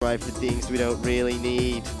buy for things we don't really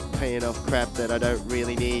need, paying off crap that I don't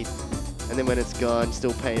really need, and then when it's gone,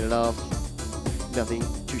 still paying it off. Nothing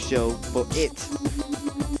to show for it.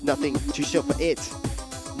 Nothing to show for it.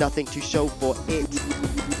 Nothing to show for it.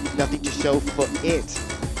 Nothing to show for it.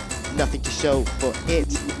 Nothing to show for it.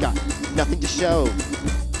 Got nothing to show.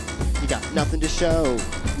 You got nothing to show.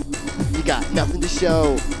 You got nothing to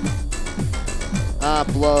show.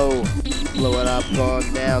 Blow it up,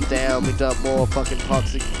 gone down, we dump more fucking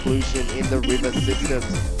toxic pollution in the river systems.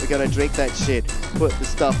 We gotta drink that shit, put the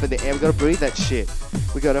stuff in the air, we gotta breathe that shit.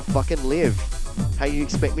 We gotta fucking live. How you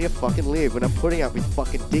expect me to fucking live when I'm putting up with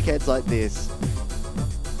fucking dickheads like this?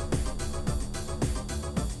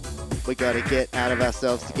 We gotta get out of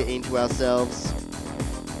ourselves to get into ourselves.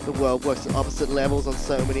 The world works at opposite levels on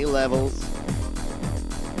so many levels.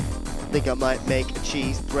 Think I might make a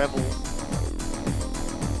cheese threvel.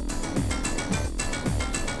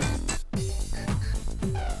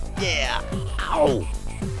 Yeah! Ow!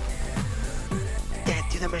 Death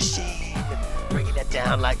to the machine! Bringing it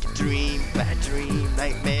down like a dream. Bad dream,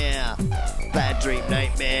 nightmare. Bad dream,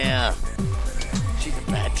 nightmare. She's a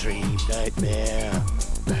bad dream, nightmare.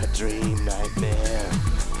 Bad dream, nightmare.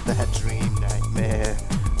 Bad dream, nightmare.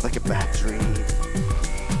 Like a bad dream.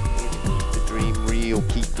 Keep the dream real.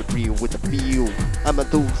 Keep it real with the feel. I'm a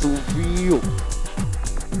dude so real.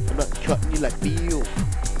 I'm not cutting you like feel.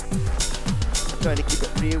 Trying to keep it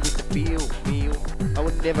real with the feel. I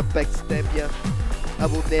will never backstab ya. I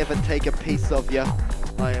will never take a piece of ya.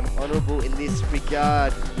 I am honourable in this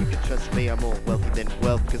regard. You can trust me, I'm more wealthy than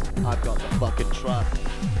wealth, because I've got the fucking trust.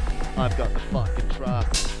 I've got the fucking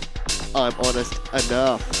trust. I'm honest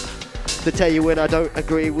enough to tell you when I don't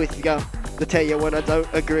agree with ya. To tell you when I don't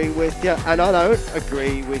agree with ya. And I don't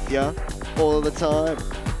agree with ya all the time.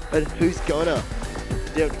 But who's gonna?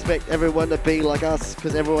 You don't expect everyone to be like us,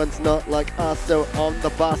 because everyone's not like us. So on the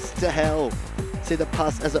bus to hell, see the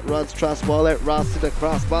pus as it runs, trust while it rusts to the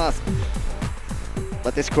crust bust.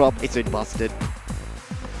 But this crop, it's been busted.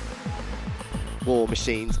 War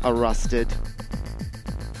machines are rusted.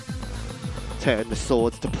 Turn the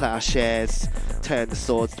swords to plowshares. Turn the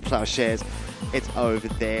swords to plowshares. It's over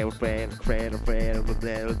there, ran,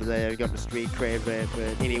 over there. We got the street cred, ran.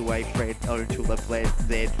 Anyway, friend, until the plan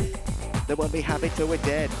dead. They won't be happy till we're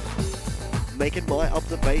dead. Making my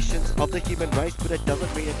observations of the human race, but it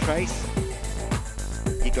doesn't mean a trace.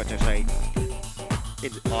 You got to say,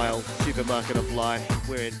 in aisle, supermarket of life,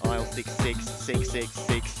 we're in aisle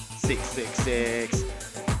 666.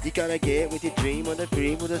 You gotta get with your dream on the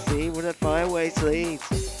dream with a scene where the fireway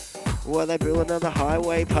leads. While they build another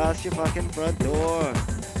highway past your fucking front door.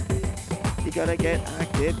 You gotta get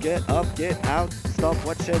active, get up, get out, stop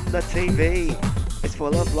watching the TV. It's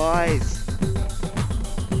full of lies.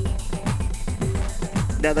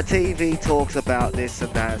 Now the TV talks about this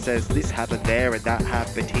and that, says this happened there and that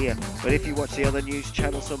happened here. But if you watch the other news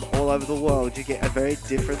channels from all over the world, you get a very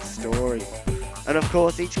different story. And of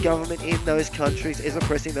course, each government in those countries is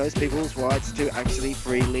oppressing those people's rights to actually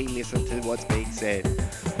freely listen to what's being said.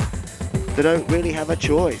 They don't really have a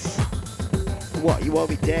choice. What, you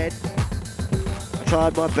want me dead? I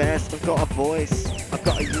tried my best, I've got a voice. I've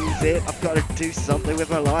got to use it, I've got to do something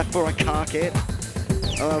with my life or I cark it.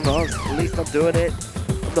 At least I'm doing it.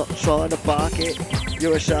 I'm not trying to bark it.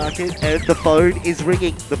 You're a shark it, and the phone is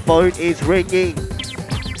ringing. The phone is ringing.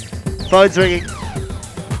 Phone's ringing.